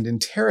arrested and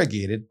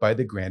interrogated by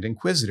the Grand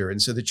Inquisitor.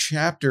 And so the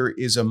chapter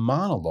is a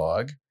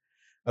monologue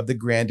of the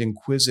Grand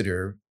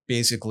Inquisitor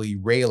basically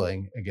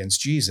railing against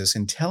Jesus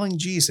and telling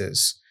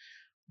Jesus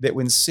that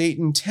when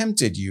Satan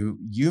tempted you,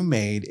 you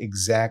made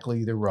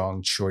exactly the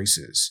wrong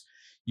choices.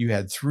 You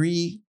had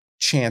 3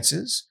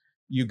 chances.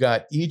 You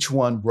got each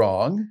one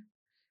wrong.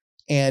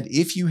 And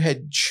if you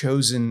had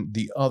chosen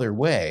the other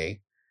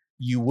way,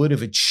 you would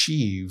have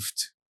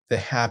achieved the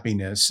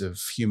happiness of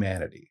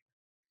humanity.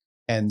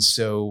 And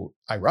so,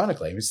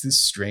 ironically, it's this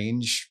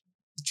strange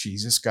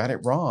Jesus got it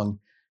wrong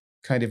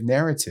kind of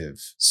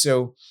narrative.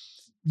 So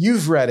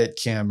you've read it,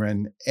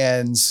 Cameron,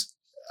 and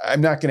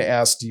I'm not going to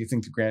ask, do you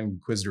think the Grand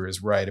Inquisitor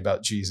is right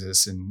about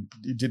Jesus and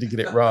did he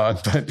get it wrong?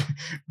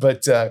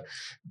 But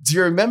do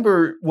you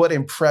remember what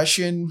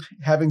impression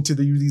having to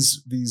do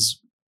these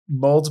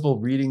multiple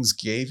readings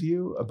gave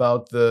you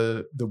about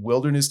the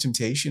wilderness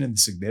temptation and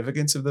the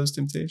significance of those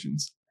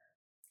temptations?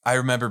 I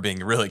remember being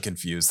really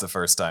confused the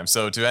first time.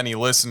 So to any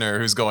listener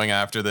who's going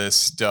after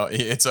this,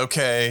 it's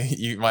okay.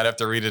 You might have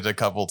to read it a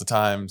couple of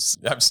times.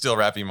 I'm still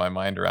wrapping my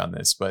mind around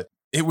this, but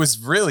it was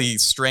really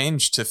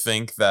strange to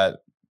think that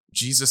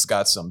Jesus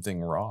got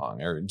something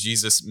wrong or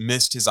Jesus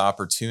missed his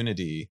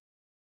opportunity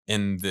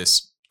in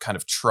this kind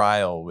of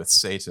trial with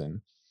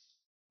Satan,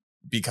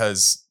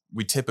 because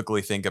we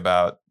typically think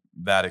about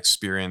that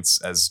experience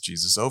as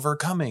Jesus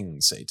overcoming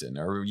Satan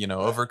or,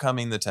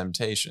 overcoming the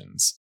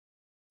temptations.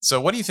 So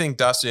what do you think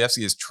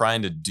Dostoevsky is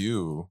trying to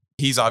do?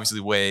 He's obviously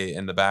way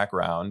in the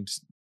background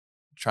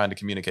trying to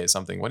communicate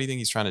something. What do you think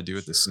he's trying to do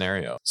with this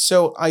scenario?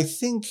 So I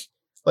think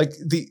like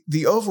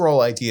the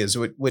overall idea is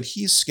what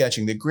he's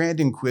sketching, the Grand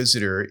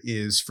Inquisitor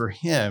is for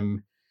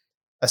him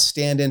a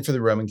stand-in for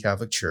the Roman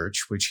Catholic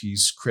Church, which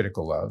he's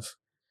critical of.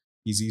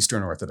 He's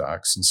Eastern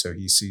Orthodox, and so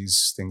he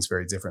sees things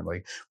very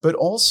differently, but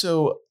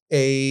also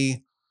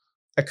a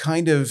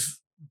kind of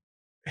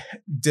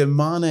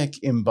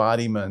demonic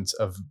embodiment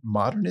of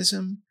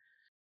modernism,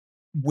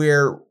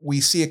 where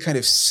we see a kind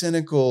of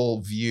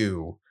cynical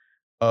view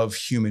of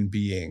human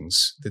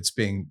beings that's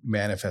being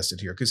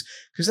manifested here. Because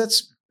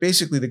that's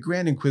basically the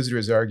Grand Inquisitor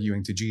is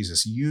arguing to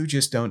Jesus, you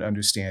just don't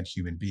understand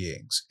human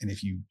beings. And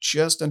if you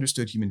just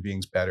understood human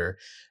beings better,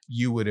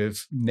 you would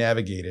have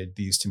navigated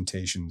these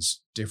temptations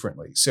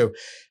differently. So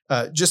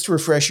just to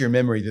refresh your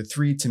memory, the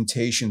 3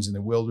 temptations in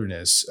the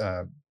wilderness,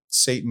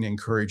 Satan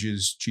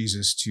encourages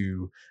Jesus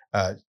to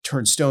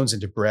turn stones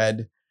into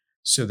bread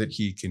so that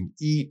he can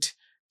eat,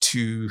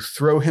 to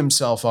throw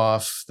himself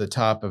off the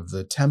top of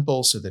the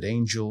temple so that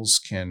angels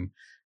can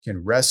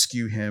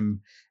rescue him.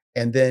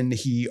 And then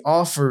he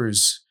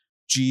offers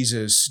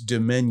Jesus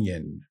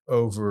dominion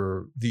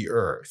over the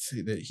earth,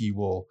 that he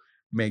will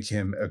make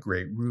him a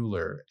great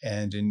ruler.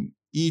 And in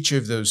each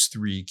of those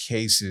 3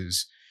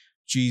 cases,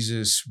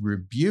 Jesus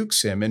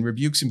rebukes him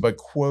by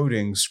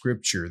quoting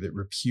scripture that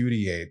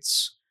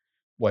repudiates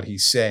what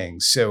he's saying.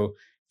 So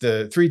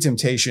the 3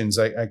 temptations,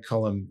 I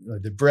call them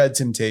the bread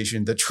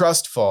temptation, the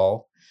trust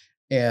fall,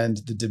 and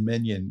the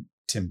dominion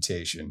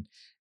temptation.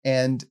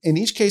 And in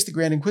each case, the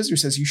Grand Inquisitor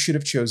says you should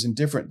have chosen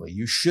differently.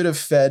 You should have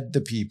fed the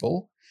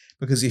people,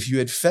 because if you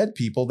had fed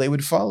people, they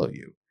would follow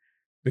you,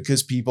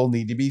 because people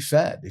need to be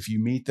fed. If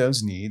you meet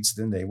those needs,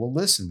 then they will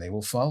listen, they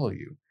will follow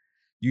you.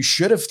 You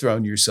should have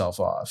thrown yourself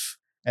off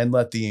and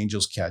let the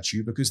angels catch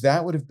you, because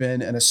that would have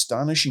been an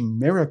astonishing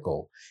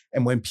miracle.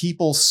 And when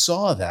people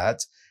saw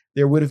that,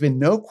 there would have been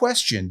no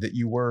question that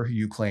you were who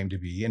you claimed to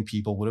be, and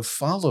people would have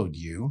followed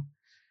you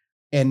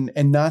and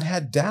not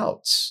had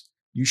doubts.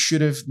 You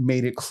should have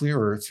made it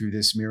clearer through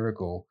this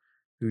miracle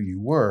who you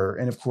were.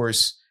 And of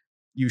course,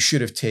 you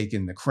should have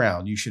taken the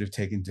crown. You should have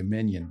taken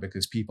dominion,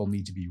 because people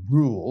need to be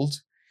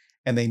ruled,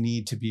 and they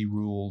need to be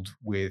ruled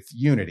with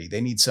unity.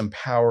 They need some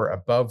power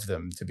above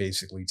them to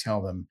basically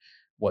tell them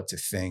what to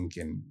think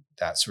and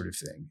that sort of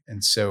thing.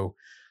 And so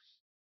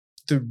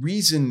the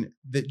reason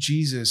that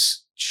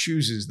Jesus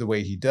chooses the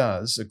way he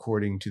does,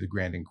 according to the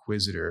Grand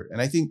Inquisitor,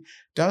 and I think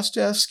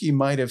Dostoevsky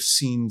might have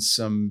seen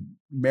some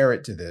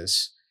merit to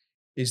this,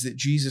 is that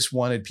Jesus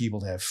wanted people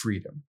to have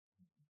freedom,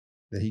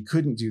 that he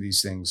couldn't do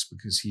these things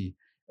because he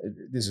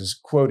this is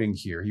quoting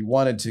here, he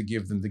wanted to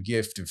give them the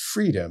gift of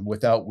freedom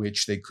without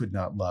which they could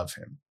not love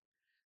him.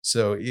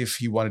 So if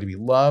he wanted to be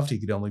loved, he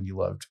could only be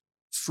loved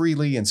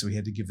freely. And so he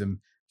had to give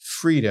them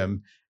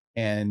freedom.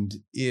 And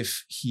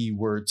if he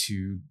were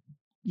to,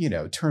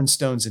 turn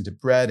stones into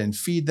bread and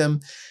feed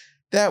them,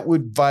 that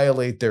would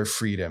violate their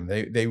freedom.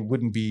 They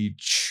wouldn't be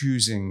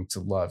choosing to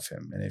love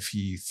him. And if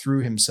he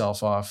threw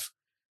himself off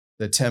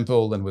the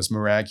temple and was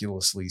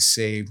miraculously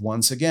saved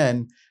once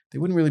again, they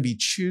wouldn't really be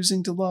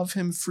choosing to love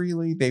him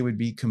freely. They would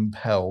be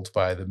compelled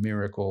by the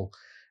miracle.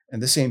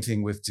 And the same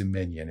thing with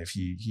dominion. If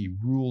he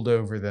ruled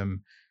over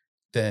them,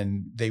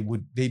 then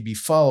they'd be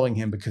following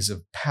him because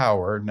of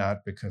power,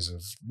 not because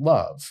of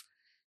love.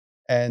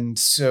 And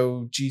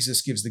so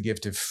Jesus gives the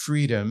gift of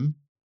freedom,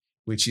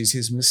 which is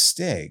his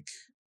mistake,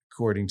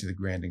 according to the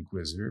Grand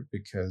Inquisitor,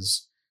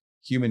 because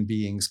human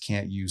beings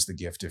can't use the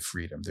gift of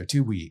freedom. They're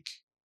too weak.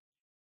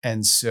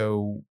 And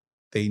so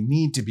they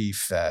need to be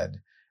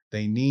fed,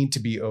 they need to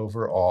be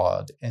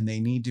overawed, and they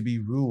need to be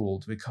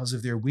ruled because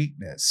of their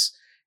weakness.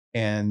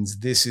 And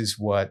this is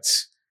what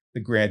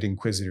the Grand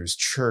Inquisitor's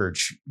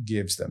church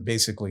gives them.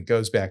 Basically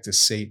goes back to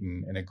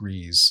Satan and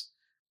agrees,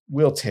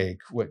 we'll take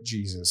what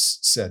Jesus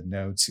said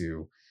no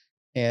to.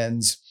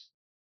 And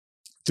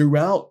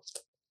throughout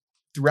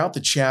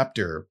the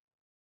chapter,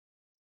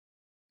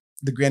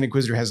 the Grand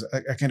Inquisitor has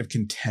a kind of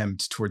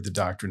contempt toward the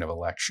doctrine of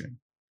election.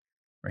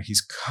 Right?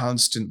 He's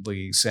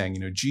constantly saying,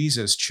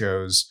 Jesus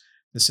chose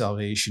the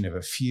salvation of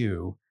a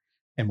few,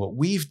 and what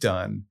we've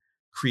done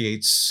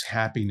creates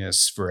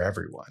happiness for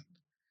everyone.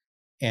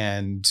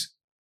 And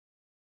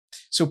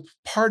so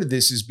part of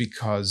this is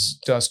because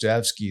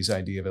Dostoevsky's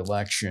idea of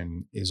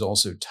election is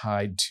also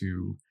tied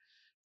to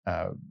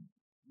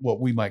what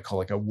we might call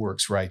like a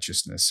works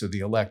righteousness. So the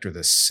elect are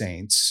the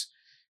saints,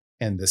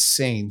 and the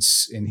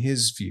saints, in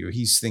his view,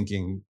 he's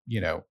thinking,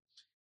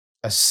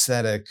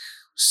 ascetic,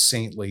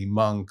 saintly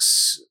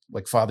monks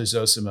like Father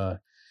Zosima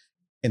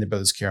and the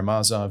Brothers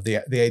Karamazov.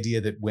 The idea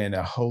that when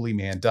a holy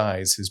man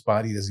dies, his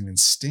body doesn't even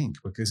stink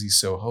because he's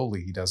so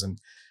holy, he doesn't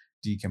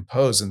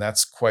decompose. And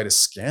that's quite a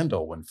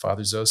scandal when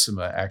Father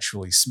Zosima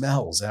actually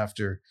smells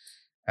after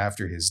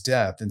his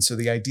death. And so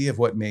the idea of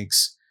what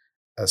makes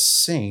a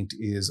saint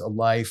is a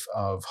life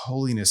of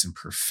holiness and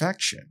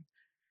perfection.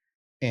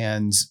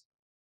 And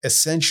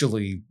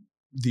essentially,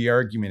 the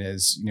argument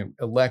is,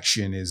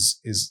 election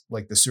is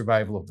like the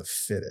survival of the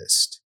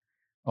fittest.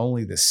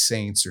 Only the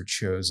saints are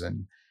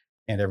chosen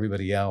and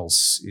everybody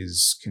else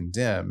is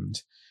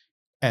condemned.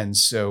 And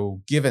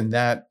so given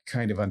that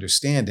kind of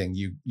understanding,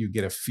 you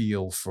get a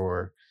feel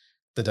for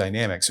the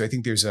dynamic. So I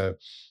think there's on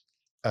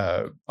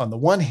the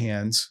one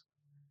hand,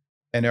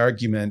 an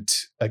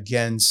argument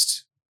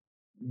against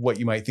what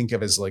you might think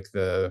of as like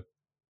the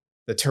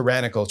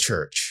tyrannical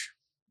church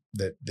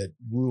that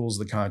rules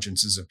the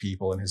consciences of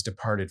people and has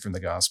departed from the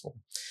gospel.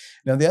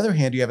 Now, on the other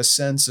hand, you have a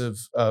sense of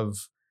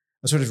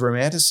a sort of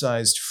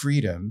romanticized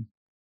freedom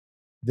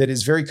that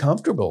is very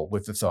comfortable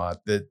with the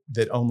thought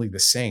that only the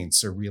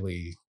saints are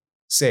really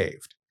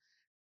saved,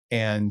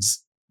 and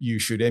you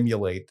should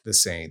emulate the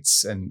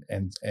saints and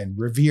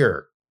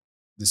revere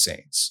the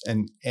saints.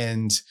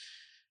 And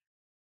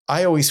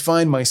I always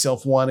find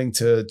myself wanting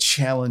to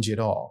challenge it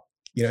all,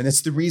 and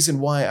it's the reason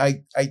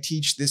why I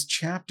teach this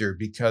chapter,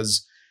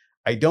 because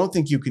I don't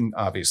think you can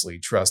obviously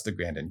trust the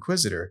Grand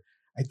Inquisitor.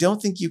 I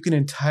don't think you can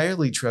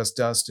entirely trust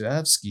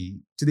Dostoevsky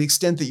to the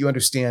extent that you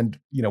understand,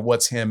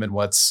 what's him and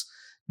what's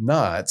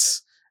not.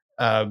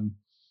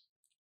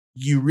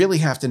 You really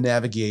have to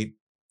navigate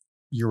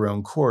your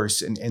own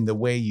course. And the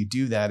way you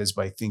do that is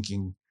by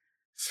thinking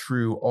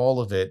through all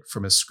of it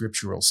from a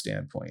scriptural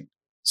standpoint.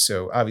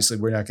 So obviously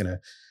we're not going to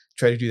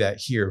try to do that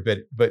here,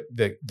 but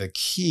the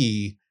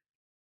key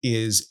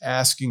is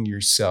asking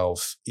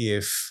yourself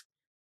if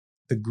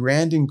the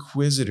Grand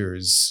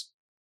Inquisitor's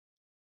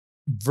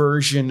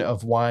version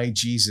of why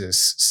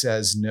Jesus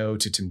says no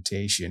to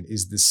temptation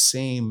is the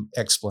same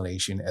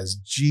explanation as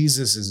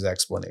Jesus's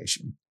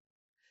explanation.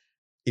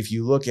 If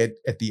you look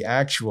at the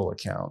actual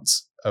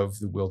accounts of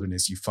the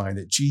wilderness, you find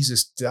that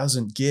Jesus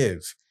doesn't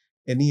give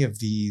any of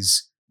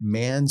these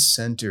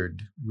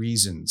man-centered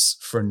reasons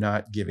for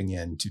not giving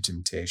in to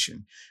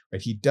temptation.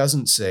 Right? He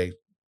doesn't say,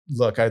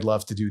 look, I'd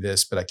love to do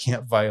this, but I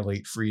can't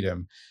violate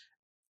freedom.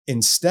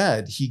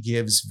 Instead, he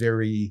gives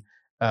very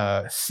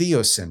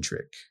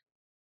theocentric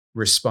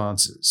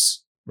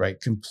responses, right?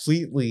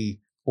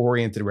 Completely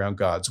oriented around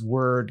God's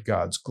word,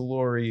 God's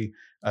glory.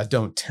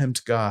 Don't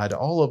tempt God.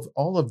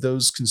 All of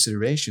those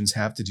considerations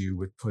have to do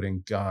with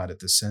putting God at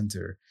the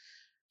center.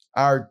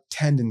 Our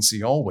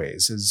tendency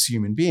always as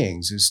human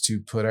beings is to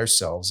put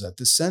ourselves at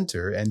the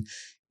center. And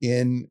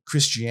in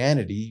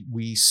Christianity,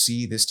 we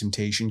see this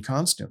temptation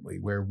constantly,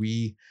 where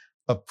we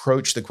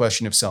approach the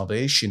question of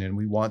salvation and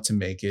we want to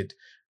make it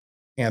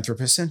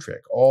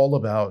anthropocentric, all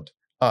about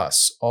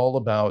us, all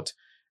about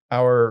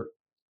our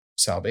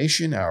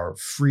salvation, our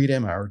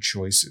freedom, our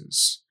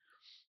choices.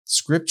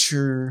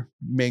 Scripture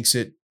makes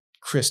it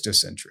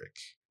Christocentric,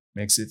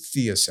 makes it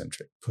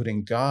theocentric,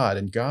 putting God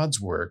and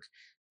God's work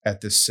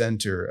at the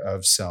center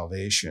of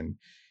salvation.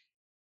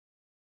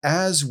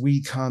 as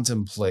we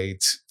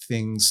contemplate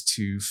things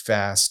to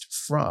fast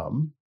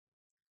from,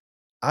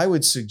 I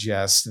would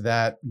suggest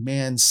that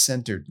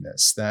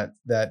man-centeredness,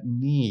 that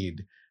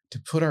need to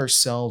put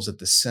ourselves at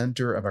the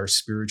center of our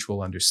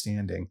spiritual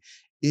understanding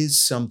is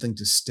something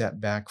to step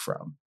back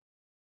from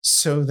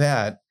so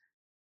that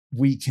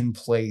we can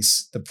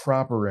place the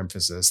proper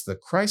emphasis, the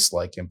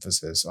Christ-like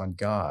emphasis on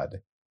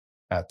God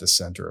at the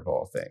center of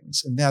all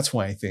things. And that's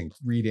why I think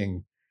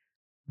reading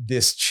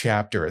this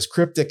chapter, as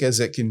cryptic as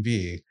it can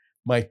be,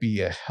 might be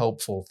a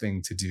helpful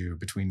thing to do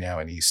between now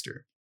and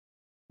Easter.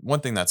 One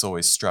thing that's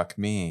always struck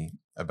me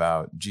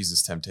about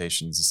Jesus'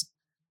 temptations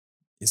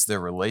is their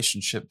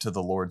relationship to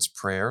the Lord's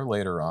Prayer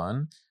later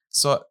on.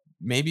 So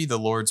maybe the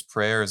Lord's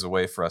Prayer is a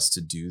way for us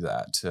to do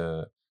that,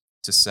 to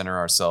center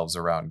ourselves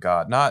around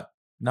God, not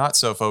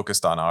so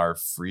focused on our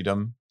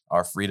freedom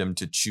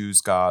to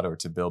choose God or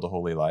to build a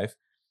holy life,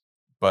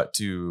 but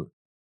to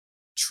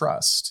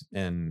trust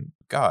in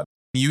God.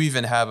 You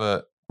even have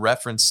a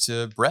reference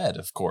to bread,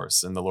 of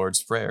course, in the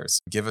Lord's prayers.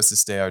 Give us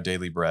this day our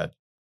daily bread.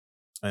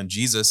 And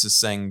Jesus is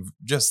saying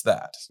just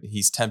that.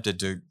 He's tempted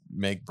to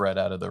make bread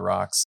out of the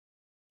rocks.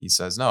 He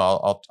says,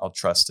 no, I'll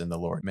trust in the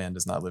Lord. Man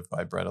does not live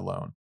by bread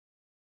alone.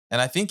 And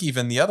I think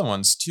even the other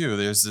ones too,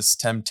 there's this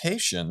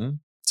temptation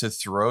to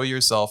throw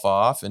yourself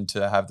off and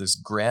to have this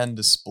grand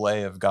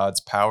display of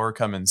God's power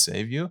come and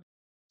save you.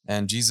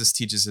 And Jesus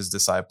teaches his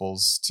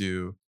disciples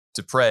to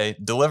pray,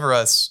 deliver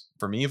us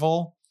from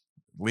evil,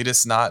 lead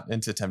us not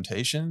into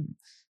temptation.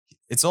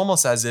 It's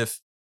almost as if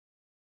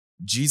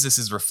Jesus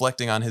is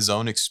reflecting on his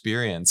own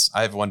experience.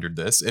 I've wondered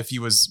this, if he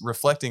was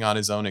reflecting on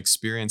his own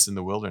experience in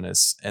the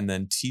wilderness and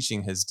then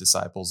teaching his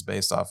disciples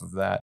based off of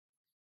that.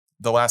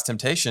 The last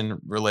temptation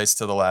relates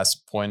to the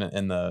last point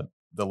in the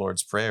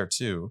Lord's Prayer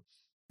too.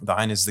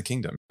 Thine is the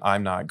kingdom.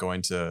 I'm not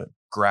going to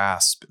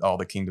grasp all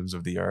the kingdoms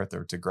of the earth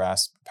or to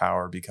grasp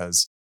power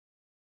because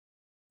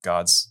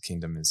God's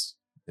kingdom is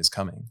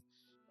coming.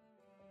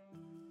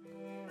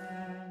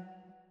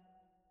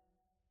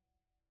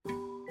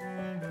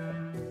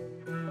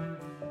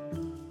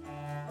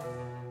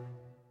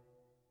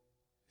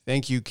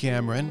 Thank you,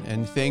 Cameron,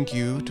 and thank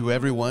you to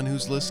everyone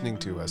who's listening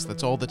to us.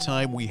 That's all the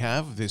time we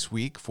have this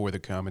week for the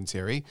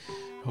commentary.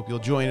 Hope you'll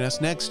join us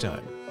next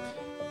time.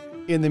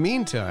 In the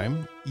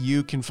meantime,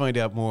 you can find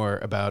out more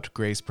about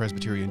Grace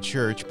Presbyterian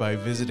Church by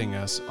visiting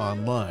us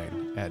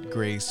online at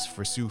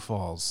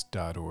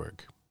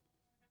graceforsiouxfalls.org.